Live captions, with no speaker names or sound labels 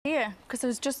you, because I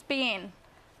was just being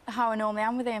how I normally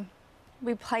am with him.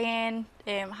 We're playing,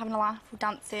 having a laugh, we're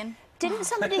dancing. Didn't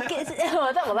somebody get...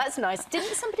 Oh, well, that's nice.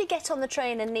 Didn't somebody get on the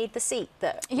train and need the seat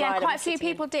that... Yeah, quite a few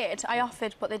people did. I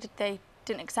offered, but they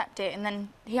didn't accept it, and then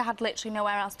he had literally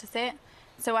nowhere else to sit.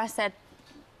 So I said,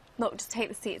 look, just take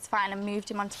the seat, it's fine, and moved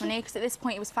him onto my knee, because at this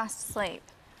point he was fast asleep.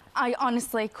 I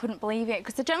honestly couldn't believe it,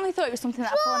 because I generally thought it was something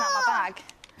that had fallen out of my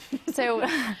bag. So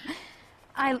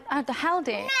I held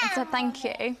it and said thank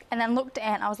you, and then looked at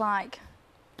it and I was like...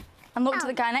 And looked at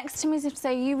the guy next to me as if to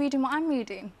say, are you reading what I'm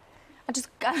reading?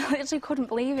 I literally couldn't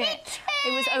believe it.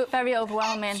 It was very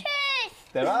overwhelming.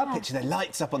 There are pictures, there are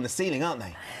lights up on the ceiling, aren't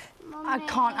they? I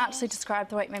can't actually describe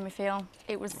the way it made me feel.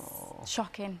 It was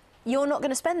shocking. You're not going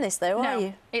to spend this, though, are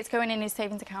you? It's going in his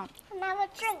savings account. Can I have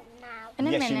a drink now? In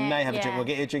a minute, you may have a drink. yeah. We'll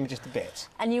get you a drink in just a bit.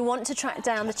 And you want to track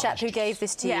down the chap who gave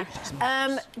this to you.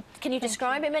 Can you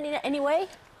describe him in any way?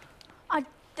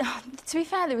 To be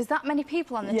fair, there was that many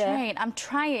people on the train. I'm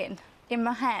trying in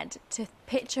my head to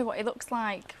picture what he looks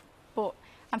like, but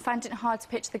I'm finding it hard to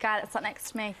picture the guy that's sat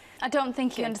next to me. I don't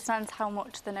think he understands how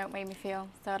much the note made me feel,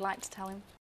 so I'd like to tell him.